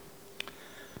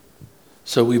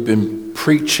So we've been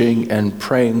preaching and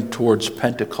praying towards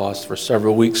Pentecost for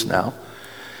several weeks now.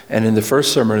 And in the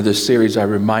first sermon of this series, I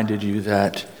reminded you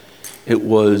that it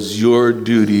was your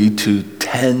duty to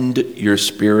tend your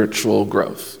spiritual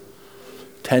growth.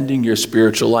 Tending your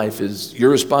spiritual life is your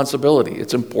responsibility.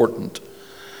 It's important.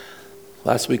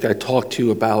 Last week I talked to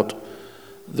you about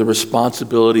the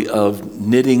responsibility of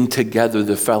knitting together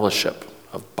the fellowship,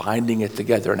 of binding it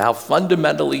together, and how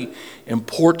fundamentally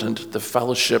important the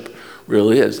fellowship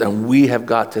really is. And we have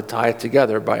got to tie it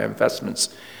together by investments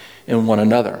in one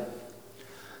another.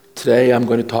 Today I'm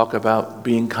going to talk about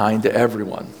being kind to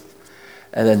everyone.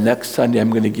 And then next Sunday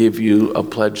I'm going to give you a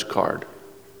pledge card.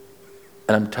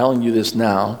 And I'm telling you this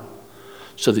now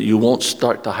so that you won't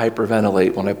start to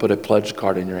hyperventilate when I put a pledge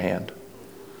card in your hand.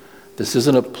 This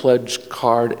isn't a pledge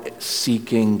card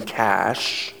seeking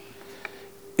cash.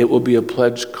 It will be a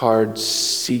pledge card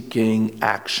seeking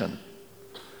action.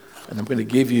 And I'm going to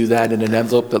give you that in an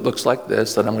envelope that looks like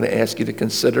this, and I'm going to ask you to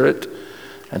consider it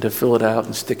and to fill it out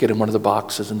and stick it in one of the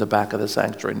boxes in the back of the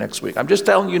sanctuary next week. I'm just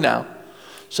telling you now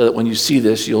so that when you see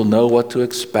this, you'll know what to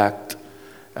expect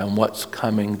and what's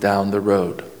coming down the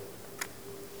road.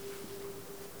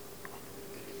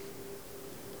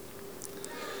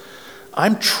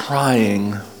 I'm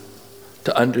trying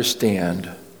to understand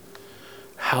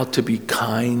how to be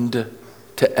kind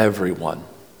to everyone.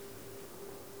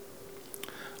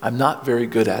 I'm not very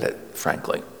good at it,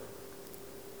 frankly.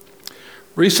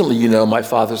 Recently, my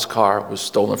father's car was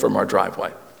stolen from our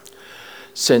driveway.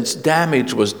 Since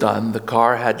damage was done, the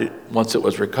car had to, once it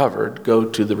was recovered, go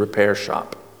to the repair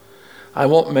shop. I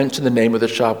won't mention the name of the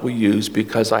shop we used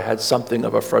because I had something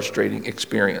of a frustrating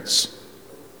experience.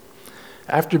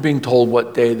 After being told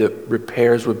what day the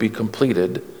repairs would be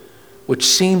completed, which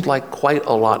seemed like quite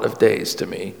a lot of days to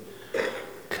me,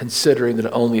 considering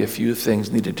that only a few things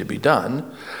needed to be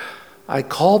done, I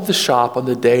called the shop on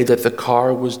the day that the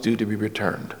car was due to be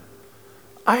returned.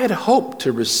 I had hoped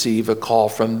to receive a call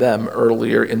from them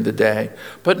earlier in the day,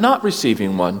 but not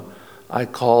receiving one, I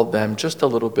called them just a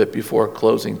little bit before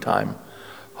closing time,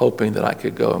 hoping that I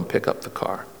could go and pick up the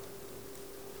car.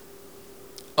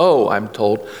 Oh, I'm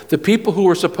told, the people who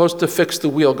were supposed to fix the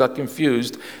wheel got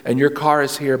confused, and your car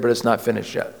is here, but it's not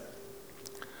finished yet.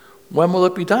 When will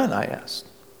it be done? I asked.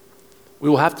 We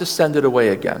will have to send it away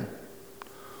again.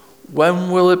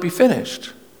 When will it be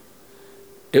finished?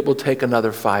 It will take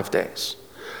another 5 days.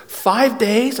 5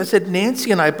 days? I said,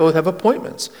 Nancy and I both have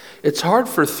appointments. It's hard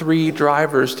for 3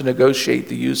 drivers to negotiate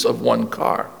the use of one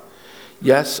car.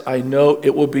 Yes, I know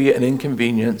it will be an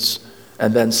inconvenience,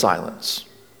 and then silence.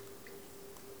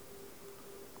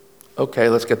 Okay,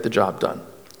 let's get the job done.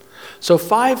 So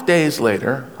 5 days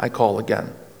later, I call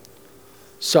again.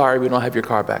 Sorry, we don't have your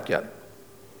car back yet.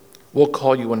 We'll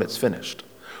call you when it's finished.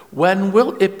 When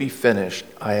will it be finished?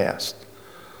 I asked.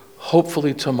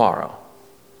 Hopefully tomorrow.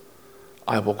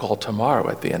 I will call tomorrow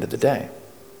at the end of the day.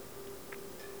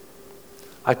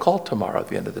 I called tomorrow at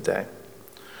the end of the day.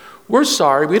 We're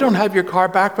sorry, we don't have your car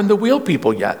back from the wheel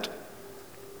people yet.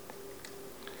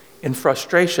 In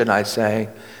frustration, I say,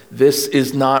 this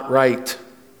is not right.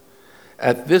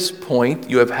 At this point,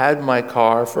 you have had my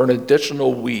car for an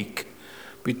additional week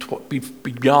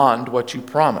beyond what you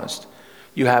promised.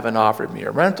 You haven't offered me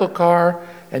a rental car,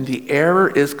 and the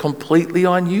error is completely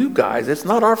on you guys. It's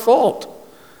not our fault.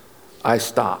 I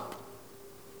stop.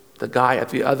 The guy at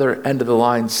the other end of the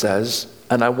line says,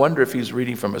 and I wonder if he's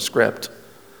reading from a script,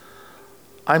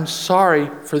 I'm sorry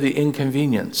for the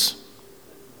inconvenience.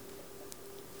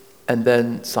 And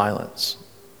then silence.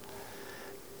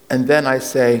 And then I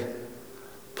say,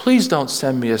 please don't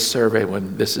send me a survey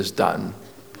when this is done.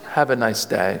 Have a nice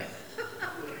day.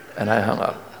 And I hung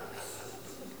up.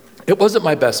 It wasn't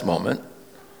my best moment.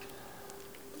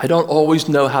 I don't always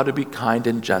know how to be kind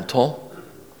and gentle.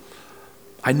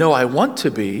 I know I want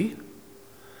to be.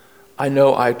 I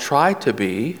know I try to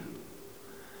be.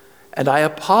 And I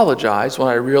apologize when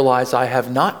I realize I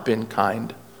have not been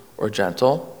kind or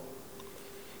gentle.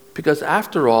 Because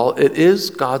after all, it is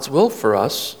God's will for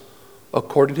us,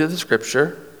 according to the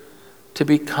scripture, to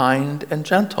be kind and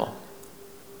gentle.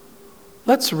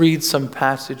 Let's read some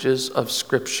passages of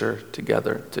scripture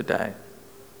together today.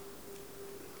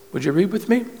 Would you read with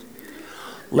me?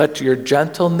 Let your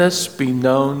gentleness be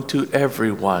known to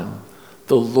everyone.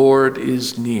 The Lord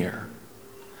is near.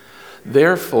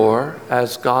 Therefore,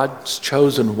 as God's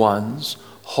chosen ones,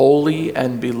 holy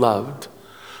and beloved,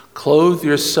 clothe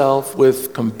yourself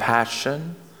with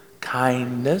compassion,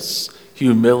 kindness,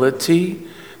 humility,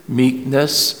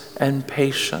 meekness, and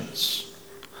patience.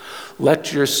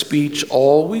 Let your speech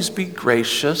always be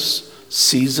gracious,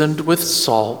 seasoned with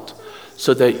salt,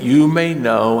 so that you may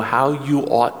know how you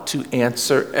ought to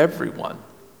answer everyone.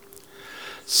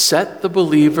 Set the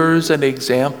believers an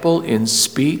example in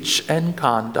speech and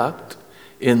conduct,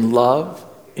 in love,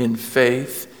 in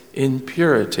faith, in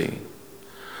purity.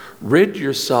 Rid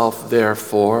yourself,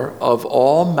 therefore, of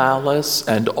all malice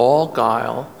and all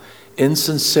guile,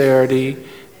 insincerity,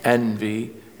 envy,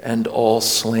 and all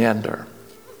slander.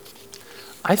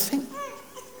 I think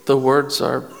the words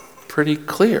are pretty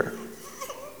clear.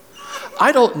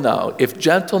 I don't know if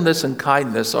gentleness and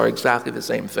kindness are exactly the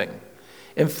same thing.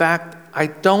 In fact, I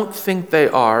don't think they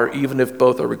are, even if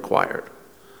both are required.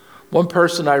 One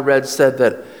person I read said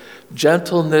that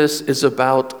gentleness is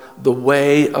about the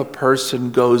way a person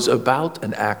goes about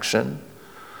an action,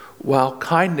 while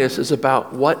kindness is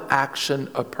about what action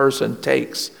a person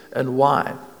takes and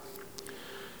why.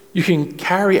 You can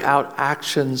carry out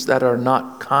actions that are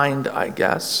not kind, I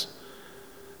guess.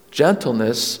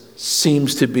 Gentleness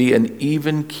seems to be an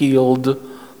even-keeled,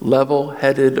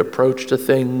 level-headed approach to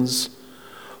things,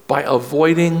 by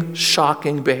avoiding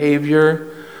shocking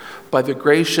behavior, by the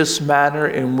gracious manner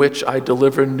in which I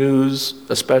deliver news,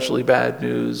 especially bad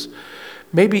news,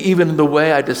 maybe even in the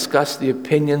way I discuss the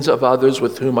opinions of others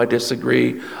with whom I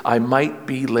disagree, I might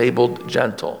be labeled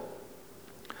gentle.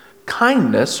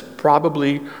 Kindness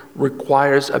probably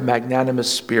requires a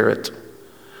magnanimous spirit,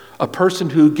 a person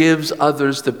who gives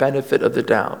others the benefit of the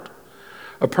doubt,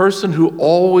 a person who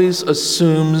always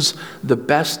assumes the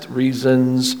best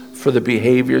reasons for the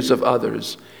behaviors of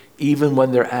others, even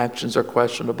when their actions are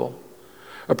questionable.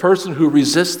 A person who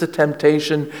resists the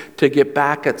temptation to get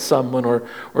back at someone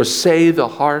or say the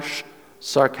harsh,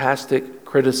 sarcastic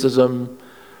criticism.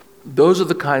 Those are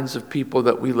the kinds of people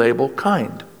that we label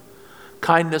kind.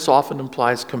 Kindness often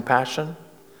implies compassion,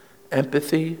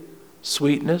 empathy,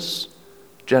 sweetness,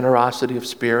 generosity of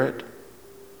spirit.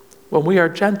 When we are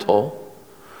gentle,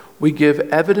 we give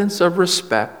evidence of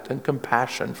respect and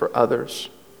compassion for others.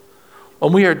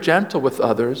 When we are gentle with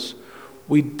others,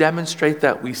 we demonstrate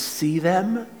that we see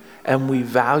them and we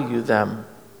value them.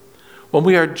 When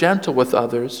we are gentle with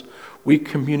others, we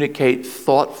communicate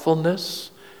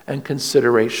thoughtfulness and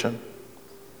consideration.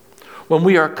 When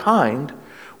we are kind,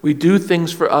 we do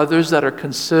things for others that are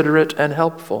considerate and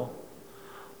helpful.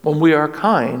 When we are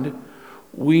kind,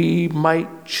 we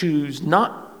might choose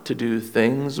not to do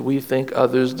things we think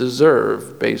others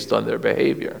deserve based on their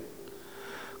behavior.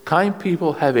 Kind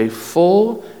people have a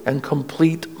full and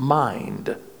complete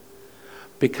mind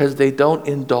because they don't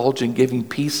indulge in giving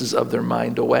pieces of their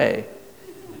mind away.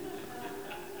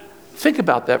 Think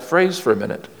about that phrase for a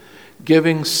minute.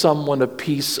 Giving someone a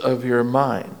piece of your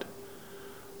mind.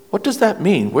 What does that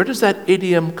mean? Where does that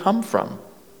idiom come from?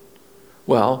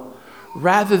 Well,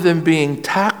 rather than being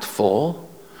tactful,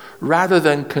 rather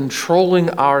than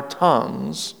controlling our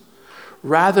tongues,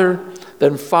 rather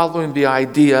than following the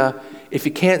idea, if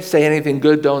you can't say anything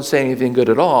good, don't say anything good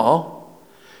at all,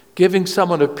 giving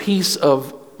someone a piece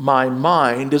of my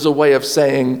mind is a way of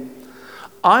saying,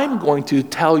 I'm going to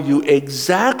tell you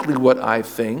exactly what I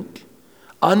think,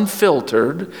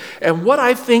 unfiltered, and what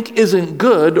I think isn't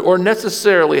good or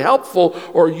necessarily helpful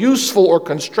or useful or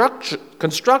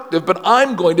constructive, but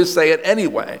I'm going to say it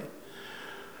anyway.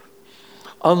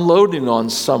 Unloading on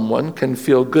someone can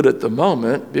feel good at the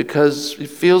moment because it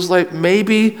feels like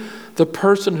maybe the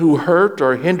person who hurt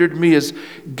or hindered me is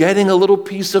getting a little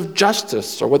piece of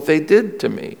justice or what they did to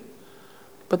me.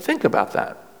 But think about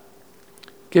that.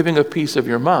 Giving a piece of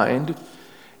your mind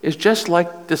is just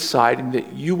like deciding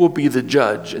that you will be the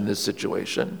judge in this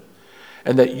situation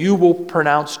and that you will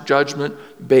pronounce judgment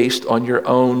based on your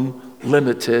own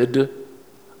limited,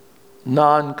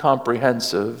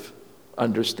 non-comprehensive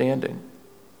understanding.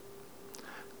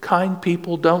 Kind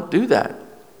people don't do that,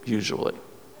 usually.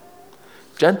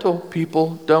 Gentle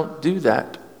people don't do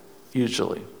that,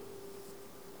 usually.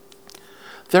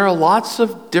 There are lots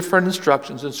of different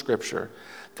instructions in Scripture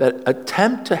that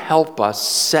attempt to help us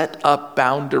set up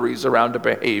boundaries around a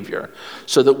behavior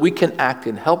so that we can act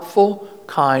in helpful,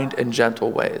 kind, and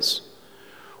gentle ways.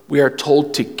 We are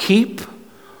told to keep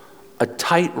a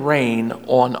tight rein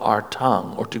on our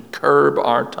tongue or to curb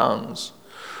our tongues.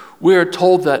 We are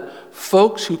told that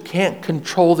folks who can't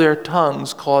control their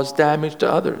tongues cause damage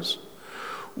to others.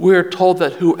 We are told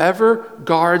that whoever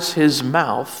guards his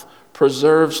mouth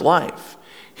preserves life.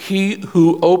 He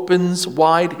who opens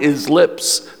wide his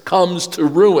lips comes to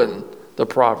ruin, the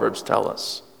Proverbs tell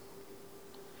us.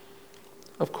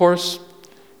 Of course,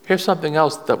 here's something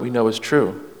else that we know is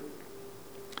true.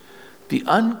 The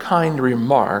unkind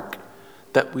remark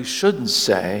that we shouldn't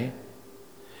say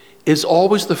is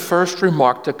always the first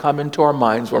remark to come into our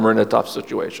minds when we're in a tough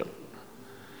situation.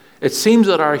 It seems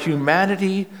that our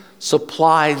humanity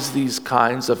supplies these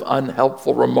kinds of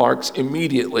unhelpful remarks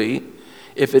immediately.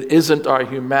 If it isn't our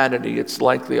humanity, it's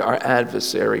likely our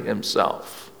adversary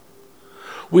himself.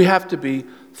 We have to be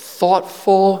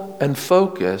thoughtful and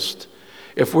focused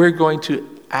if we're going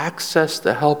to access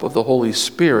the help of the Holy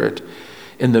Spirit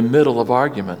in the middle of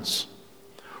arguments.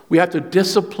 We have to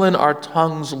discipline our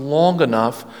tongues long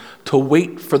enough to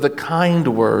wait for the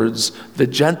kind words, the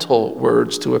gentle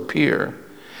words to appear.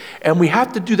 And we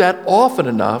have to do that often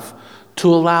enough to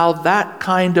allow that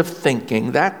kind of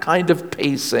thinking, that kind of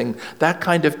pacing, that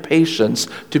kind of patience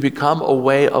to become a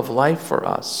way of life for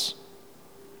us.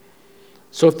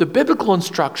 So if the biblical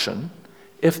instruction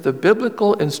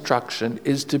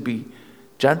is to be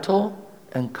gentle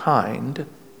and kind,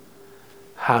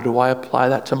 how do I apply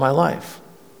that to my life?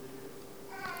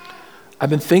 I've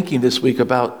been thinking this week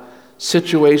about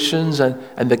situations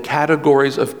and the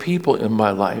categories of people in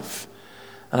my life.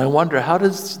 And I wonder, how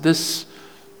does this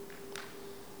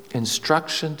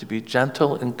instruction to be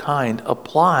gentle and kind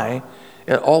apply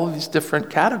in all of these different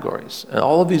categories, in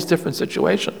all of these different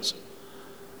situations?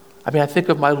 I mean, I think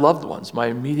of my loved ones, my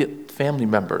immediate family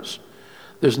members.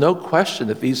 There's no question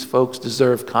that these folks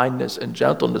deserve kindness and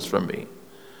gentleness from me.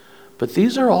 But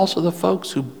these are also the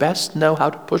folks who best know how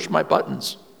to push my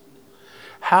buttons.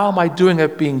 How am I doing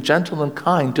at being gentle and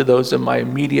kind to those in my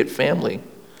immediate family?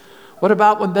 What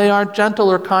about when they aren't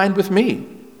gentle or kind with me?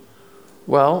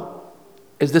 Well,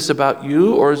 is this about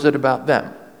you or is it about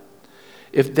them?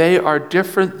 If they are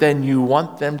different than you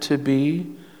want them to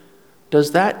be,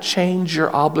 does that change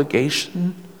your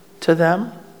obligation to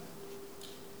them?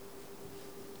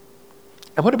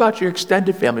 And what about your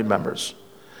extended family members?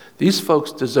 These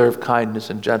folks deserve kindness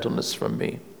and gentleness from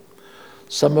me.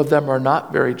 Some of them are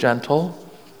not very gentle.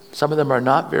 Some of them are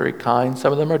not very kind.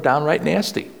 Some of them are downright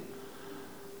nasty.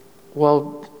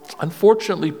 Well,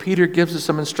 unfortunately, Peter gives us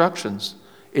some instructions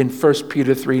in 1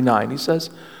 Peter 3:9. He says,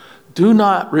 "Do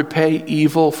not repay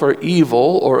evil for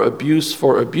evil or abuse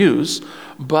for abuse,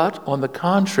 but on the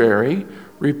contrary,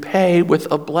 repay with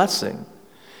a blessing.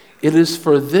 It is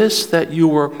for this that you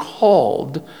were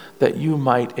called, that you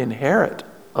might inherit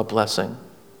a blessing."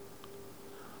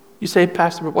 You say,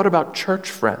 "Pastor, but what about church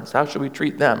friends? How should we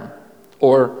treat them?"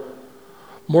 Or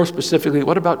more specifically,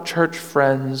 what about church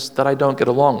friends that I don't get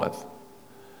along with?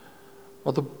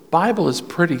 Well, the Bible is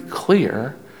pretty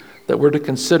clear that we're to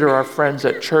consider our friends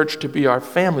at church to be our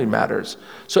family matters.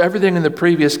 So everything in the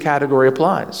previous category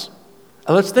applies.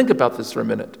 And let's think about this for a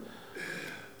minute.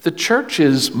 The church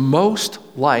is most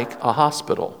like a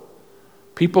hospital.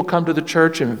 People come to the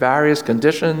church in various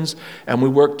conditions, and we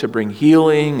work to bring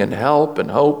healing and help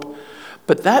and hope.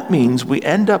 But that means we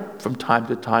end up from time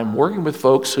to time working with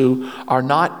folks who are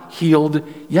not healed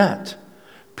yet.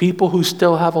 People who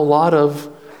still have a lot of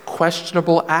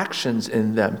questionable actions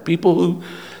in them. People who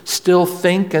still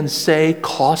think and say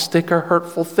caustic or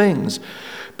hurtful things.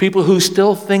 People who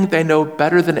still think they know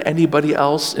better than anybody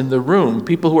else in the room.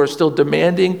 People who are still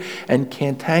demanding and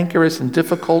cantankerous and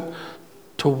difficult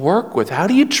to work with. How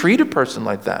do you treat a person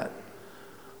like that?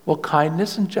 Well,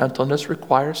 kindness and gentleness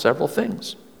require several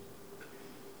things.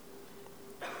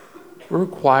 We're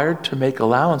required to make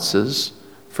allowances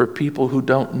for people who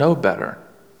don't know better,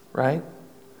 right?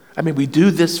 I mean, we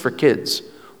do this for kids.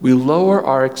 We lower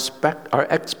our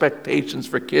expectations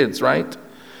for kids, right?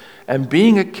 And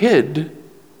being a kid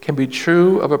can be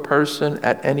true of a person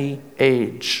at any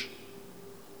age.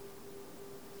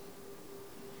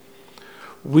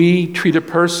 We treat a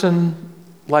person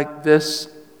like this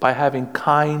by having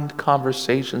kind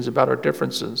conversations about our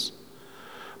differences,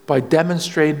 by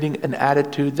demonstrating an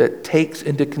attitude that takes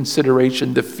into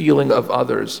consideration the feeling of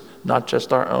others, not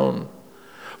just our own,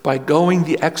 by going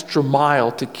the extra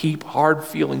mile to keep hard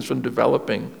feelings from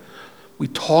developing. We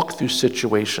talk through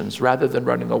situations rather than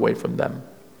running away from them.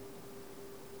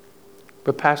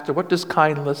 But Pastor, what does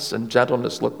kindness and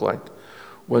gentleness look like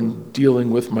when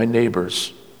dealing with my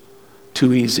neighbors?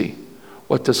 Too easy.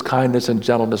 What does kindness and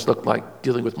gentleness look like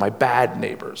dealing with my bad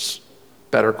neighbors?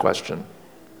 Better question.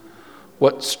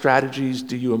 What strategies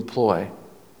do you employ?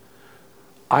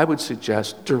 I would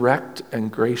suggest direct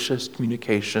and gracious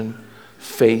communication,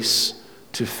 face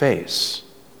to face.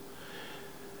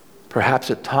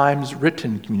 Perhaps at times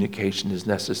written communication is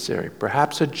necessary.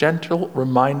 Perhaps a gentle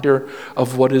reminder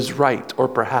of what is right, or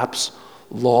perhaps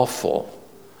lawful.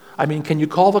 I mean, can you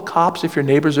call the cops if your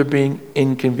neighbors are being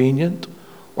inconvenient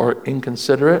or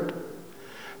inconsiderate?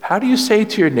 How do you say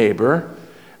to your neighbor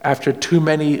after too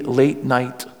many late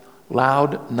night,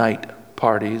 loud night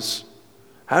parties?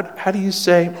 How do you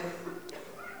say,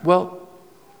 well,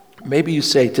 maybe you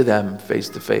say to them face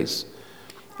to face,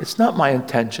 It's not my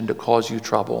intention to cause you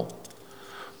trouble.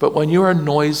 But when you are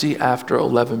noisy after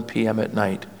 11 p.m. at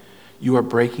night, you are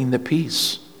breaking the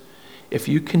peace. If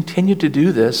you continue to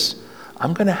do this,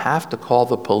 I'm going to have to call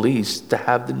the police to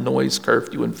have the noise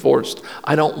curfew enforced.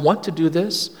 I don't want to do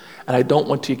this, and I don't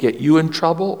want to get you in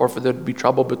trouble or for there to be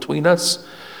trouble between us,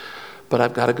 but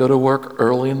I've got to go to work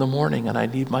early in the morning and I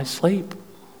need my sleep.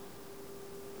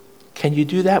 Can you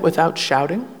do that without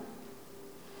shouting?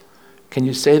 Can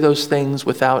you say those things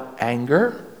without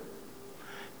anger?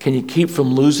 Can you keep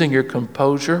from losing your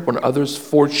composure when others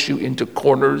force you into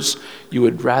corners you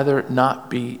would rather not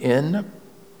be in?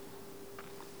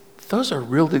 Those are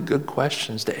really good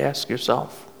questions to ask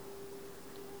yourself.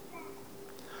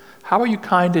 How are you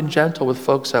kind and gentle with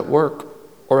folks at work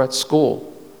or at school?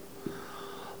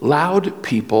 Loud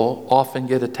people often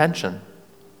get attention.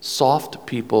 Soft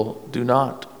people do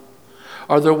not.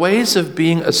 Are there ways of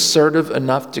being assertive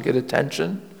enough to get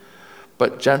attention,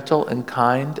 but gentle and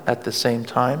kind at the same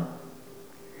time?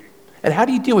 And how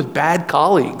do you deal with bad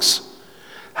colleagues?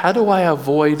 How do I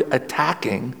avoid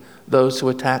attacking those who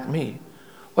attack me?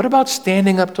 What about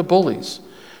standing up to bullies?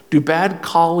 Do bad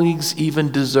colleagues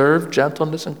even deserve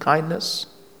gentleness and kindness?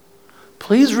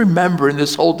 Please remember in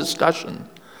this whole discussion,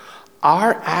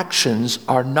 our actions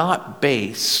are not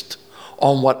based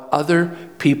on what other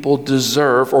people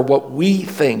deserve or what we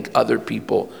think other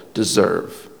people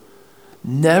deserve.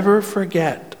 Never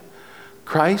forget,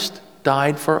 Christ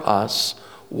died for us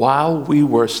while we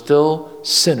were still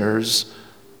sinners,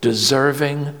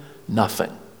 deserving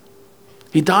nothing.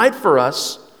 He died for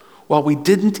us while we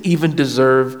didn't even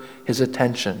deserve his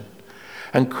attention.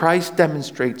 And Christ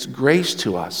demonstrates grace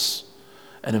to us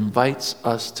and invites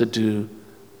us to do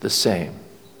the same.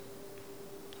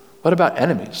 What about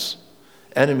enemies?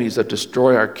 Enemies that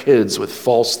destroy our kids with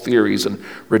false theories and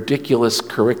ridiculous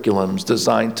curriculums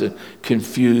designed to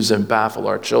confuse and baffle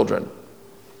our children.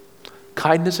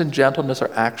 Kindness and gentleness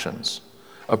are actions,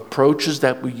 approaches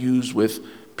that we use with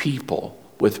people,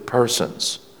 with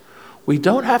persons. We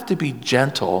don't have to be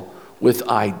gentle with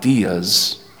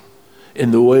ideas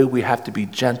in the way we have to be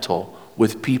gentle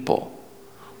with people.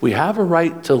 We have a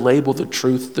right to label the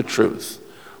truth.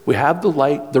 We have the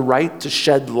right to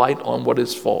shed light on what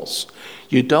is false.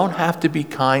 You don't have to be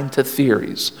kind to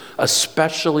theories,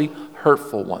 especially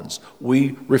hurtful ones.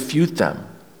 We refute them.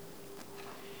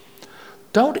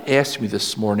 Don't ask me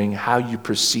this morning how you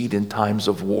proceed in times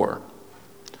of war.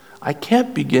 I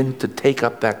can't begin to take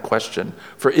up that question,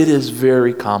 for it is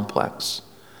very complex.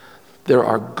 There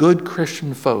are good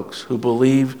Christian folks who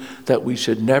believe that we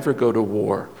should never go to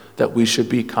war, that we should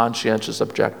be conscientious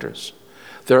objectors.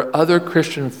 There are other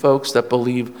Christian folks that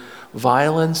believe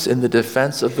violence in the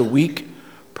defense of the weak,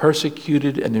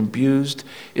 persecuted, and abused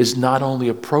is not only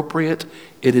appropriate,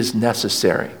 it is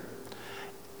necessary.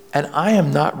 And I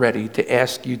am not ready to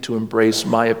ask you to embrace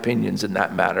my opinions in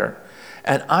that matter.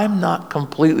 And I'm not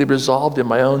completely resolved in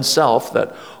my own self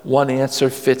that one answer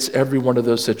fits every one of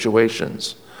those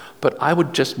situations. But I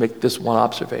would just make this one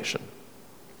observation.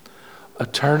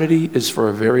 Eternity is for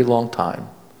a very long time,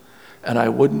 and I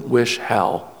wouldn't wish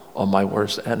hell on my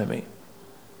worst enemy.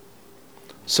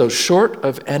 So short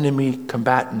of enemy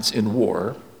combatants in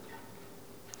war,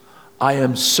 I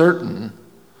am certain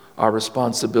our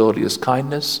responsibility is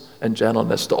kindness and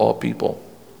gentleness to all people,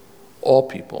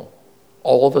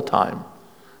 all the time,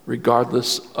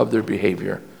 regardless of their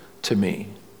behavior to me.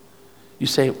 You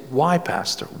say, why,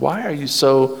 Pastor? Why are you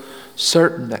so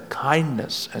certain that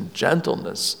kindness and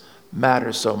gentleness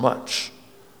matter so much?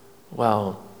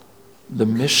 Well, the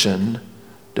mission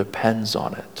depends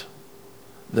on it.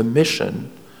 The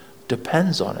mission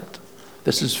depends on it.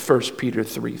 This is 1 Peter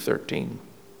 3:13.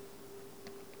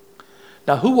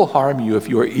 Now, who will harm you if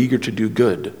you are eager to do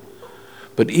good?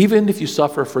 But even if you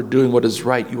suffer for doing what is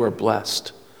right, you are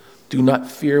blessed. Do not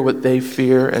fear what they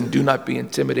fear, and do not be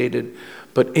intimidated,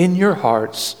 but in your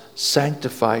hearts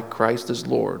sanctify Christ as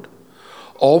Lord.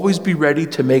 Always be ready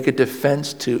to make a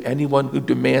defense to anyone who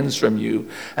demands from you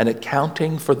an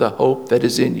accounting for the hope that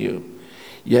is in you.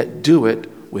 Yet do it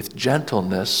with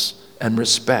gentleness and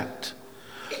respect.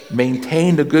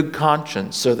 Maintain a good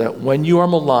conscience so that when you are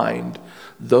maligned,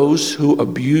 those who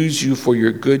abuse you for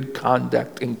your good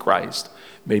conduct in Christ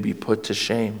may be put to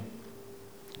shame.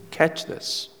 Catch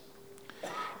this.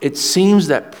 It seems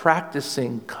that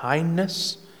practicing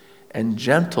kindness and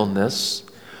gentleness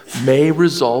may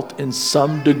result in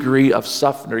some degree of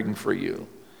suffering for you.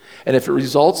 And if it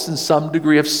results in some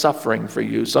degree of suffering for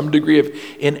you, some degree of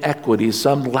inequity,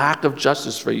 some lack of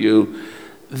justice for you,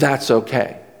 that's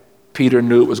okay. Peter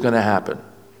knew it was going to happen.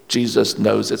 Jesus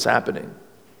knows it's happening.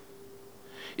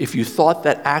 if you thought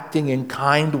that acting in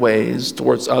kind ways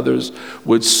towards others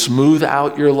would smooth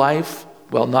out your life,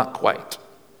 well, not quite.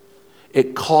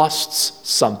 It costs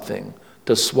something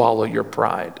to swallow your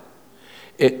pride.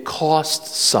 It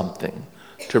costs something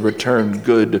to return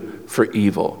good for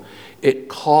evil. It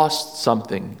costs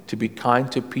something to be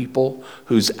kind to people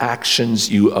whose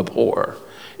actions you abhor.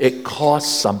 It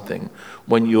costs something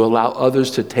when you allow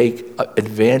others to take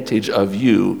advantage of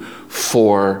you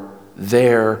for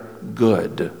their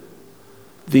good.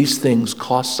 These things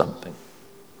cost something.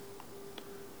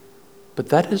 But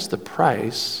that is the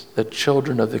price that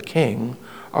children of the King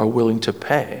are willing to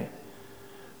pay,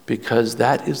 because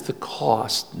that is the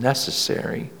cost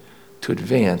necessary to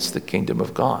advance the kingdom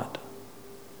of God.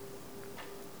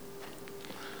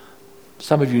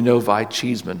 Some of you know Vi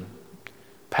Cheeseman,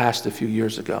 passed a few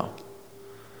years ago.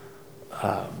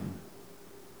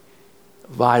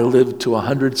 Vi lived to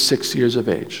 106 years of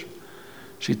age.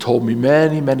 She told me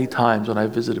many, many times when I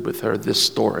visited with her this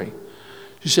story.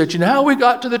 She said, you know how we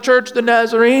got to the Church of the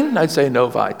Nazarene? I'd say, no,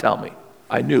 Vi, tell me.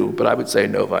 I knew, but I would say,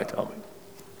 no, Vi, tell me.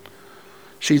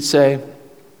 She'd say,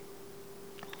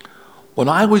 when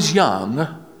I was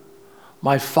young,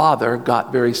 my father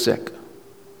got very sick.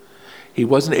 He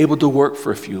wasn't able to work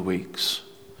for a few weeks.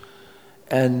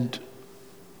 And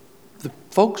the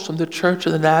folks from the Church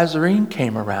of the Nazarene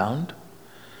came around,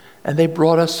 and they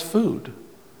brought us food,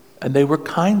 and they were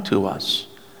kind to us,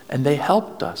 and they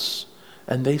helped us,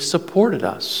 and they supported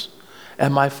us.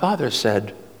 And my father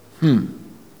said,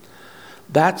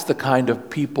 that's the kind of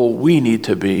people we need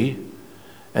to be.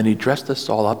 And he dressed us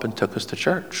all up and took us to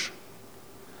church.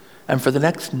 And for the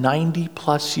next 90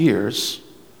 plus years,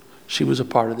 she was a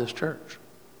part of this church.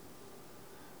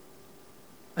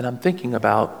 And I'm thinking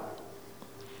about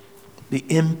the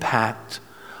impact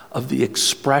of the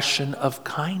expression of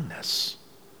kindness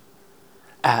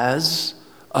as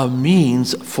a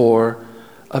means for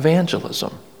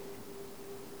evangelism,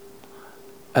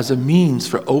 as a means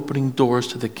for opening doors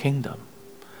to the kingdom,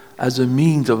 as a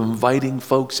means of inviting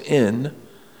folks in.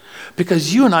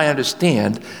 Because you and I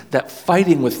understand that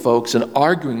fighting with folks and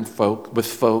arguing with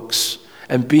folks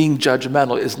and being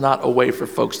judgmental is not a way for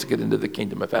folks to get into the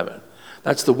kingdom of heaven.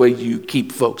 That's the way you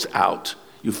keep folks out.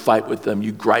 You fight with them,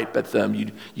 you gripe at them,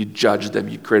 you judge them,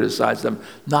 you criticize them.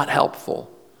 Not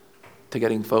helpful to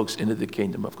getting folks into the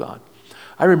kingdom of God.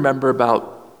 I remember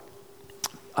about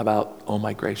oh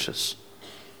my gracious,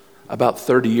 about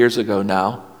 30 years ago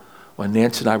now, when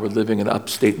Nancy and I were living in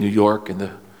upstate New York in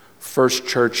the first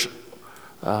church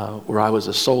where I was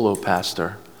a solo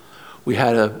pastor, we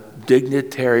had a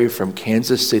dignitary from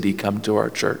Kansas City come to our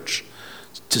church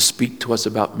to speak to us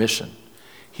about mission.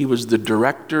 He was the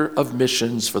director of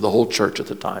missions for the whole church at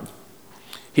the time.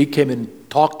 He came and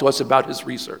talked to us about his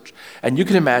research. And you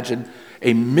can imagine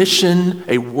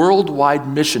a worldwide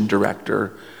mission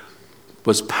director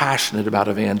was passionate about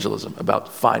evangelism,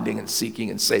 about finding and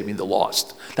seeking and saving the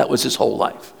lost. That was his whole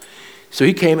life. So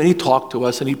he came and he talked to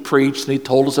us and he preached and he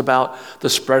told us about the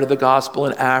spread of the gospel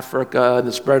in Africa and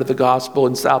the spread of the gospel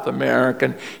in South America.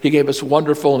 And he gave us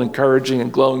wonderful and encouraging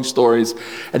and glowing stories.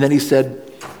 And then he says,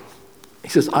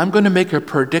 I'm going to make a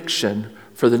prediction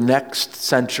for the next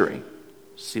century.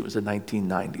 See, it was the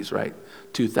 1990s, right?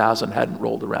 2000 hadn't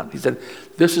rolled around. He said,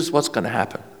 this is what's going to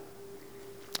happen.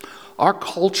 Our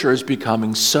culture is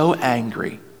becoming so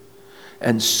angry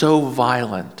and so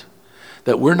violent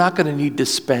that we're not going to need to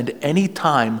spend any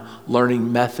time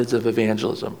learning methods of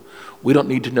evangelism. We don't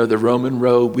need to know the Roman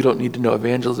road. We don't need to know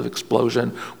evangelism of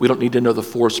explosion. We don't need to know the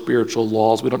 4 spiritual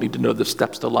laws. We don't need to know the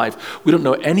steps to life. We don't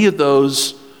know any of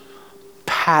those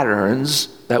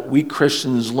patterns that we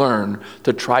Christians learn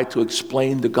to try to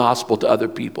explain the gospel to other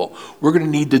people. We're going to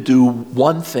need to do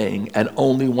one thing and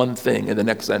only one thing in the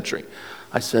next century.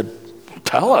 I said,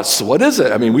 tell us, what is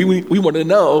it? I mean, we want to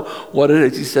know what it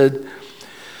is. He said,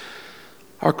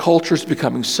 our culture is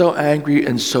becoming so angry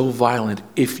and so violent.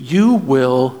 If you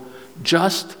will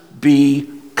just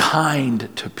be kind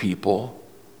to people,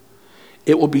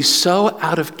 it will be so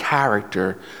out of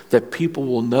character that people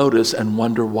will notice and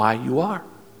wonder why you are.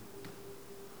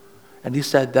 And he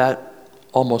said that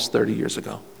almost 30 years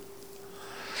ago.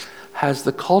 Has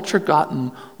the culture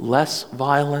gotten less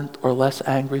violent or less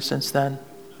angry since then?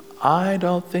 I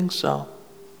don't think so.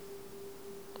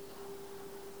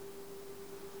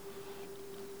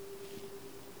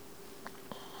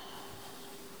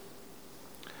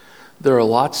 There are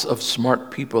lots of smart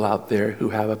people out there who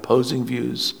have opposing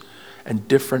views and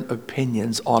different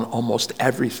opinions on almost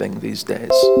everything these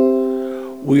days.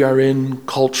 We are in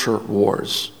culture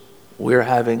wars. We're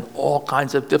having all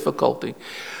kinds of difficulty.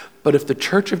 But if the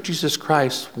Church of Jesus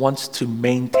Christ wants to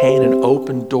maintain an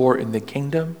open door in the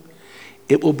kingdom,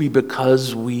 it will be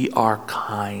because we are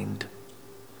kind.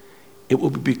 It will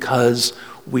be because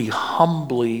we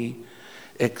humbly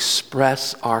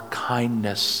express our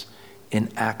kindness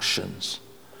in actions.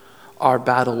 Our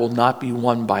battle will not be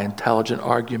won by intelligent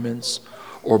arguments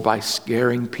or by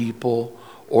scaring people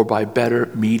or by better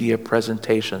media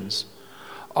presentations.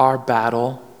 Our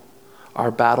battle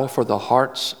for the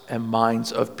hearts and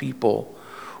minds of people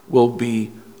will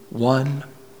be won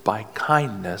by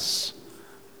kindness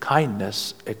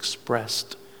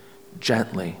expressed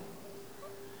gently.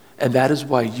 And that is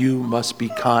why you must be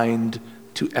kind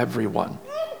to everyone.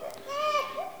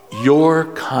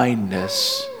 Your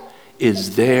kindness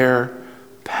is their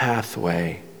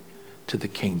pathway to the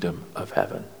kingdom of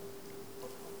heaven.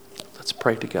 Let's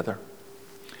pray together.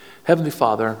 Heavenly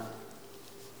Father,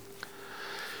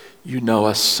 you know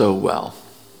us so well.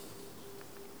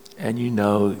 And you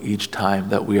know each time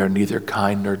that we are neither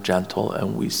kind nor gentle,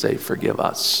 and we say, forgive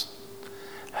us.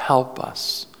 Help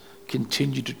us.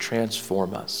 Continue to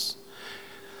transform us.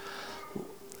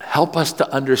 Help us to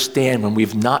understand when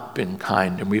we've not been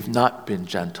kind and we've not been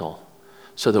gentle,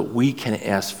 so that we can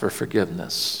ask for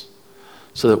forgiveness,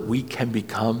 so that we can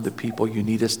become the people you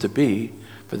need us to be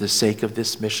for the sake of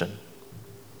this mission.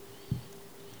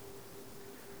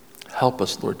 Help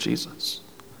us, Lord Jesus.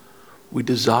 We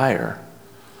desire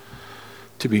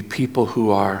to be people who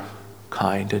are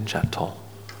kind and gentle,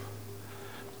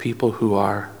 people who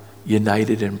are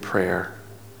united in prayer,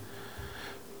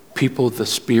 people the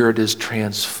Spirit is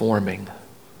transforming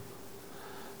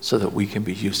so that we can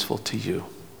be useful to you,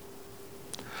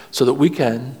 so that we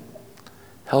can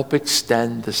help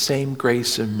extend the same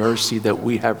grace and mercy that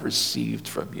we have received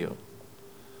from you,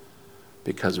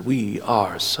 because we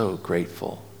are so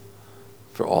grateful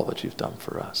for all that you've done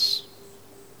for us.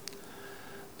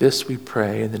 This we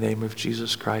pray in the name of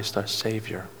Jesus Christ, our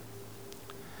Savior.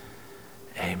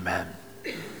 Amen.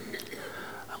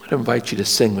 I'm going to invite you to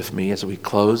sing with me as we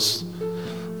close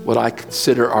what I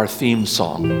consider our theme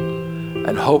song.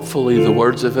 And hopefully the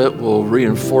words of it will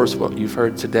reinforce what you've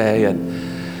heard today.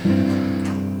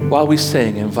 And while we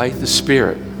sing, invite the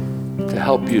Spirit to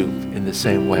help you in the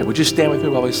same way. Would you stand with me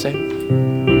while we sing?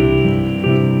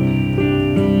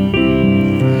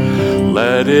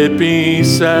 Let it be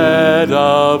said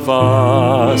of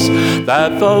us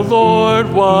that the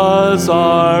Lord was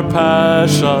our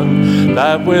passion,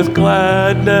 that with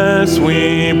gladness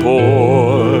we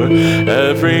bore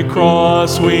every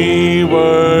cross we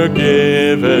were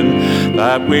given,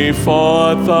 that we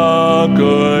fought the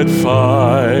good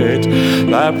fight,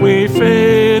 that we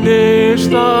finished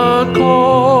the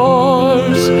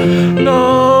course,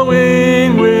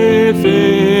 knowing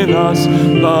within us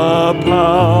the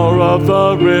power of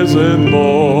the risen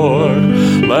Lord.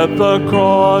 Let the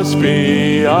cross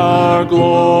be our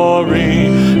glory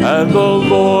and the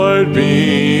Lord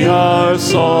be our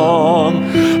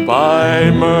song. By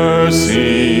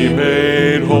mercy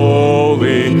made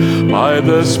holy, by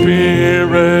the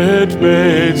Spirit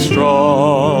made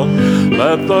strong.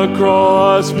 Let the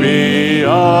cross be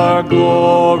our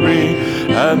glory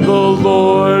and the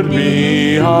Lord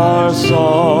be our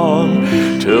song,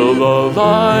 till the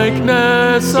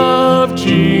likeness of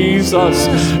Jesus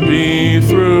be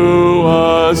through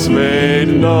us made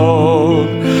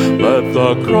known. Let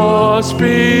the cross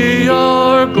be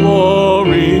our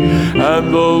glory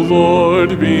and the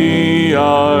Lord be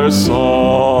our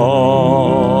song.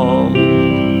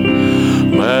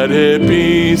 Let it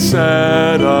be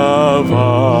said of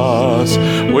us,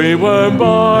 we were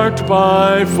marked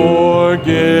by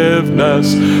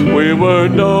forgiveness, we were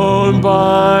known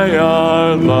by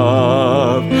our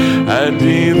love, and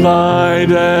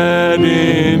delighted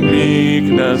in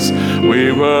meekness,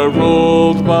 we were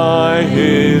ruled by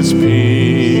his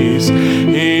peace,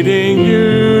 heeding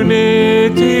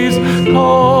unity's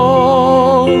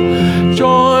call,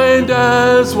 joined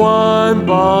as one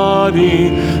body,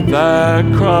 that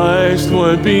Christ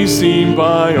would be seen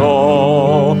by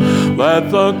all. Let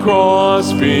the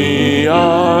cross be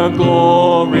our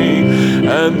glory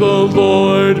and the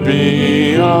Lord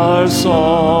be our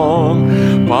song.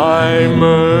 By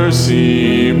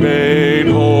mercy made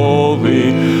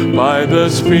holy, by the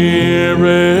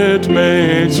Spirit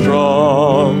made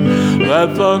strong.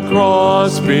 Let the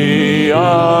cross be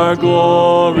our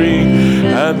glory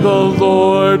and the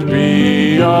Lord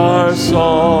be our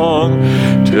song,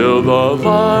 till the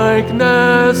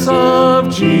likeness of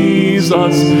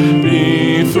Jesus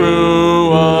be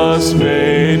through us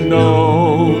made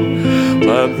known.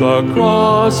 Let the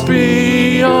cross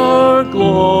be our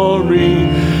glory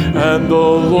and the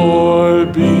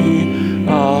Lord be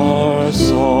our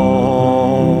song.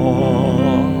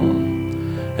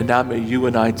 And now may you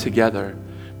and I together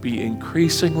be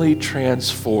increasingly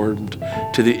transformed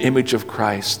to the image of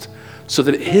Christ, so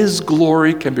that his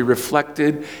glory can be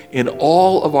reflected in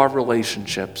all of our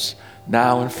relationships,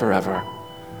 now and forever.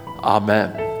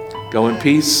 Amen. Go in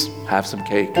peace. Have some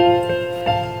cake.